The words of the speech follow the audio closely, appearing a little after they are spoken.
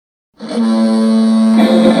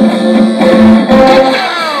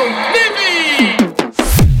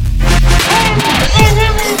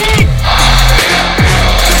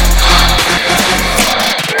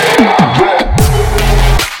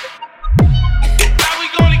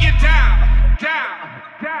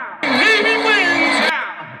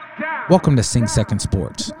Welcome to Sing Second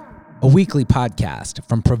Sports, a weekly podcast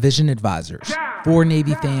from Provision Advisors for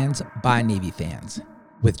Navy fans by Navy fans,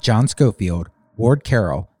 with John Schofield, Ward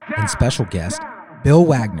Carroll, and special guest Bill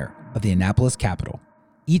Wagner of the Annapolis Capital.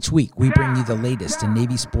 Each week, we bring you the latest in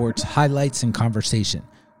Navy sports highlights and conversation.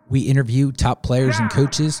 We interview top players and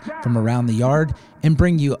coaches from around the yard and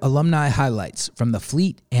bring you alumni highlights from the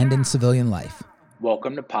fleet and in civilian life.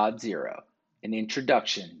 Welcome to Pod Zero, an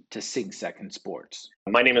introduction to Sing Second Sports.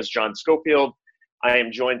 My name is John Schofield. I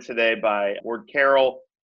am joined today by Ward Carroll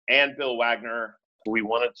and Bill Wagner. We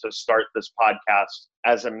wanted to start this podcast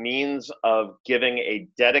as a means of giving a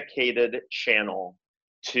dedicated channel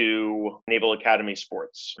to Naval Academy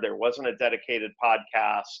sports. There wasn't a dedicated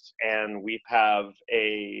podcast, and we have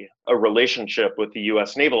a relationship with the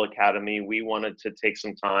U.S. Naval Academy. We wanted to take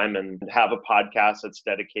some time and have a podcast that's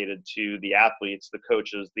dedicated to the athletes, the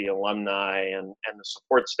coaches, the alumni, and the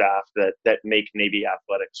support staff that make Navy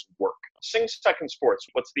athletics work. Sing Second Sports,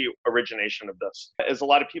 what's the origination of this? As a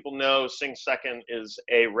lot of people know, Sing Second is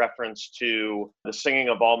a reference to the singing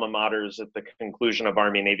of alma maters at the conclusion of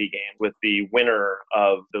Army-Navy games, with the winner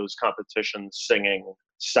of those competitions singing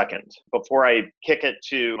second. Before I kick it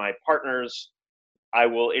to my partners, I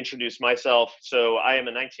will introduce myself. So I am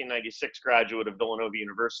a 1996 graduate of Villanova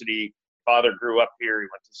University. Father grew up here. He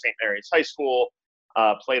went to St. Mary's High School.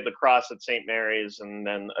 Played lacrosse at St. Mary's, and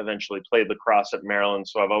then eventually played lacrosse at Maryland.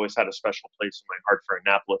 So I've always had a special place in my heart for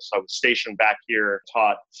Annapolis. I was stationed back here,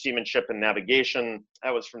 taught seamanship and navigation.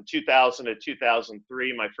 That was from 2000 to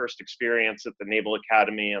 2003, my first experience at the Naval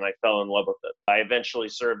Academy, and I fell in love with it. I eventually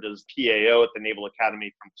served as PAO at the Naval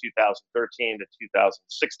Academy from 2013 to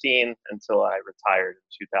 2016 until I retired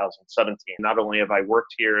in 2017. Not only have I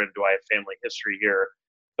worked here and do I have family history here,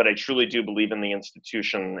 but I truly do believe in the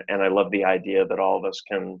institution, and I love the idea that all of us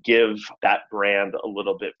can give that brand a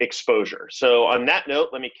little bit exposure. So on that note,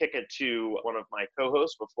 let me kick it to one of my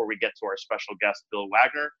co-hosts before we get to our special guest, Bill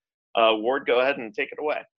Wagner. Ward, go ahead and take it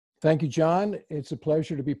away. Thank you, John. It's a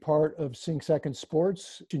pleasure to be part of Sing Second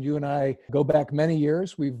Sports. You and I go back many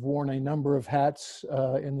years. We've worn a number of hats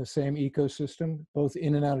in the same ecosystem, both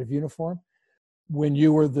in and out of uniform. When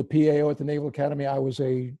you were the PAO at the Naval Academy, I was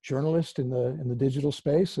a journalist in the digital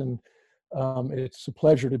space, and it's a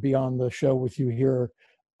pleasure to be on the show with you here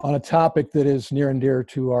on a topic that is near and dear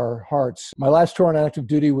to our hearts. My last tour on active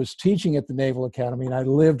duty was teaching at the Naval Academy, and I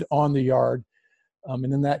lived on the yard. And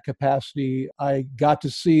in that capacity, I got to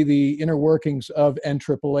see the inner workings of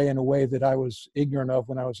NAAA in a way that I was ignorant of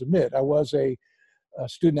when I was a mid. I was a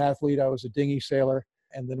student athlete. I was a dinghy sailor.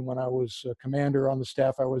 And then when I was a commander on the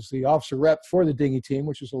staff, I was the officer rep for the dinghy team,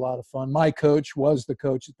 which was a lot of fun. My coach was the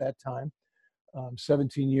coach at that time,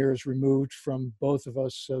 17 years removed from both of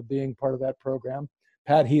us being part of that program,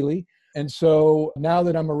 Pat Healy. And so now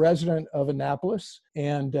that I'm a resident of Annapolis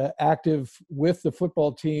and active with the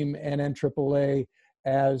football team and NAAA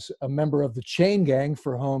as a member of the chain gang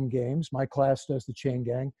for home games, my class does the chain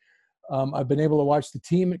gang. I've been able to watch the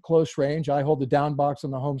team at close range. I hold the down box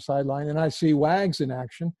on the home sideline, and I see Wags in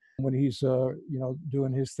action when he's,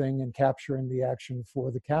 doing his thing and capturing the action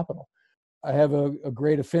for the Capital. I have a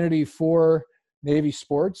great affinity for Navy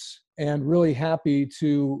sports, and really happy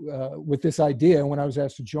to with this idea. And when I was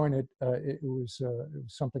asked to join it, it was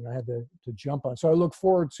something I had to jump on. So I look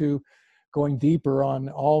forward to going deeper on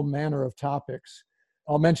all manner of topics.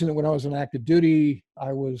 I'll mention that when I was on active duty,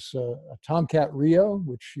 I was a Tomcat Rio,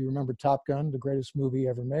 which you remember Top Gun, the greatest movie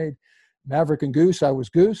ever made. Maverick and Goose, I was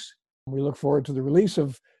Goose. We look forward to the release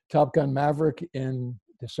of Top Gun Maverick in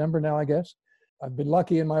December now, I guess. I've been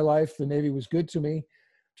lucky in my life. The Navy was good to me in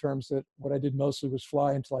terms that what I did mostly was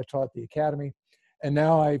fly until I taught the academy. And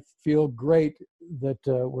now I feel great that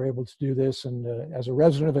we're able to do this. And as a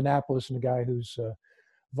resident of Annapolis and a guy who's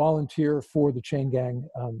volunteer for the chain gang,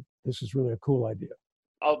 this is really a cool idea.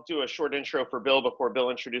 I'll do a short intro for Bill before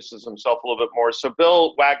Bill introduces himself a little bit more. So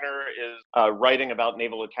Bill Wagner is writing about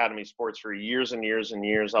Naval Academy sports for years and years and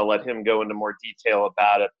years. I'll let him go into more detail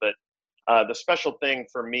about it. But the special thing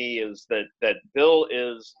for me is that Bill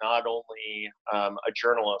is not only a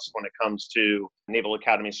journalist when it comes to Naval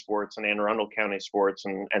Academy sports and Anne Arundel County sports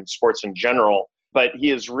and sports in general, but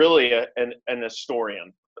he is really an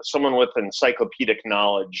historian, someone with encyclopedic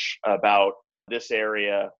knowledge about this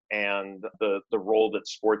area and the role that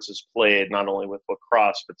sports has played, not only with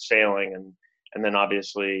lacrosse, but sailing and then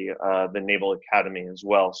obviously the Naval Academy as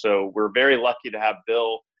well. So we're very lucky to have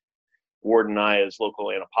Bill Ward and I, as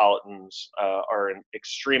local Annapolitans, are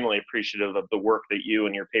extremely appreciative of the work that you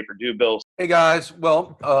and your paper do, Bill. Hey guys,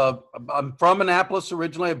 well, I'm from Annapolis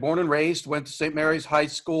originally. Born and raised, went to St. Mary's High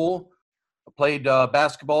School. I played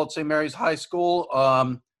basketball at St. Mary's High School.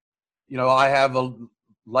 I have a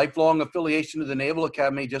lifelong affiliation to the Naval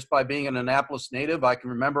Academy just by being an Annapolis native. I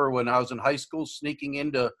can remember when I was in high school sneaking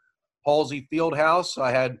into Halsey Fieldhouse.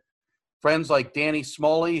 I had friends like Danny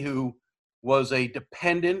Smalley, who was a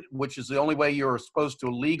dependent, which is the only way you're supposed to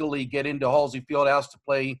legally get into Halsey Fieldhouse to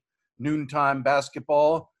play noontime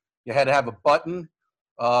basketball. You had to have a button.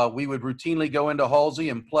 We would routinely go into Halsey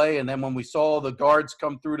and play, and then when we saw the guards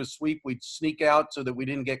come through to sweep, we'd sneak out so that we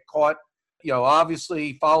didn't get caught.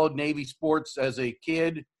 Obviously followed Navy sports as a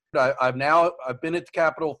kid. I've been at the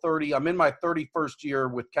Capital 30. I'm in my 31st year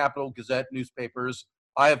with Capital Gazette newspapers.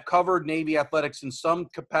 I have covered Navy athletics in some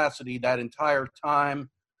capacity that entire time.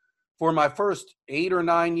 For my first 8 or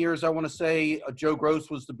 9 years, I want to say, Joe Gross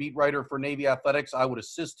was the beat writer for Navy athletics. I would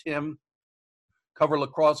assist him, cover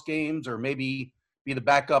lacrosse games, or maybe be the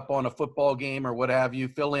backup on a football game or what have you,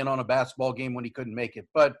 fill in on a basketball game when he couldn't make it.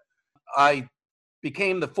 But I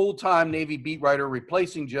became the full-time Navy beat writer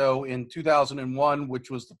replacing Joe in 2001,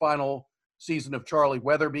 which was the final season of Charlie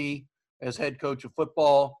Weatherby as head coach of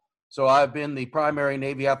football. So I've been the primary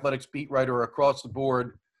Navy athletics beat writer across the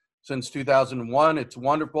board since 2001. It's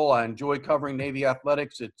wonderful. I enjoy covering Navy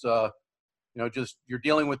athletics. It's, just you're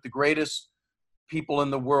dealing with the greatest people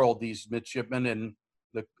in the world, these midshipmen, and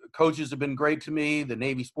the coaches have been great to me. The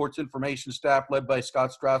Navy sports information staff led by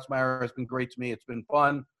Scott Strassmeyer has been great to me. It's been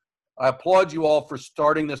fun. I applaud you all for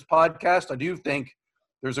starting this podcast. I do think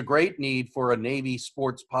there's a great need for a Navy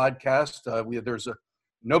sports podcast.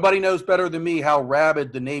 Nobody knows better than me how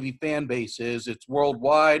rabid the Navy fan base is. It's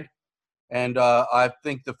worldwide. And I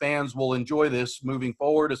think the fans will enjoy this moving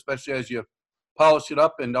forward, especially as you polish it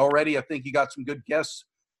up. And already I think you got some good guests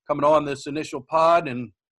coming on this initial pod,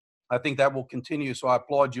 and I think that will continue. So I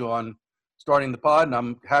applaud you on starting the pod, and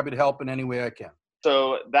I'm happy to help in any way I can.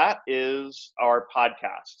 So that is our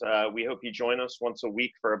podcast. We hope you join us once a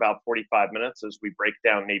week for about 45 minutes as we break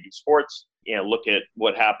down Navy sports, look at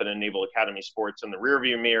what happened in Naval Academy sports in the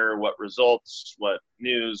rearview mirror, what results, what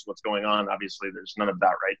news, what's going on. Obviously, there's none of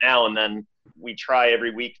that right now. And then we try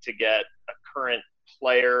every week to get a current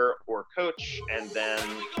player or coach and then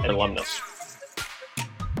an alumnus.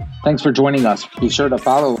 Thanks for joining us. Be sure to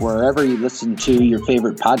follow wherever you listen to your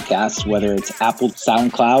favorite podcasts, whether it's Apple,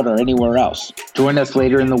 SoundCloud, or anywhere else. Join us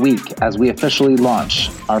later in the week as we officially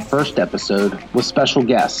launch our first episode with special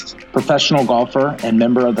guests, professional golfer and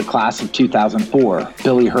member of the class of 2004,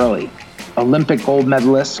 Billy Hurley, Olympic gold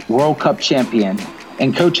medalist, World Cup champion,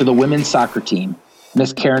 and coach of the women's soccer team,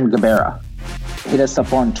 Miss Karen Gabera. Hit us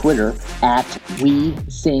up on Twitter at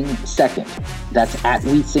WeSingSecond. That's at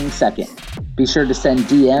WeSingSecond. Be sure to send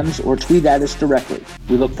DMs or tweet at us directly.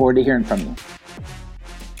 We look forward to hearing from you.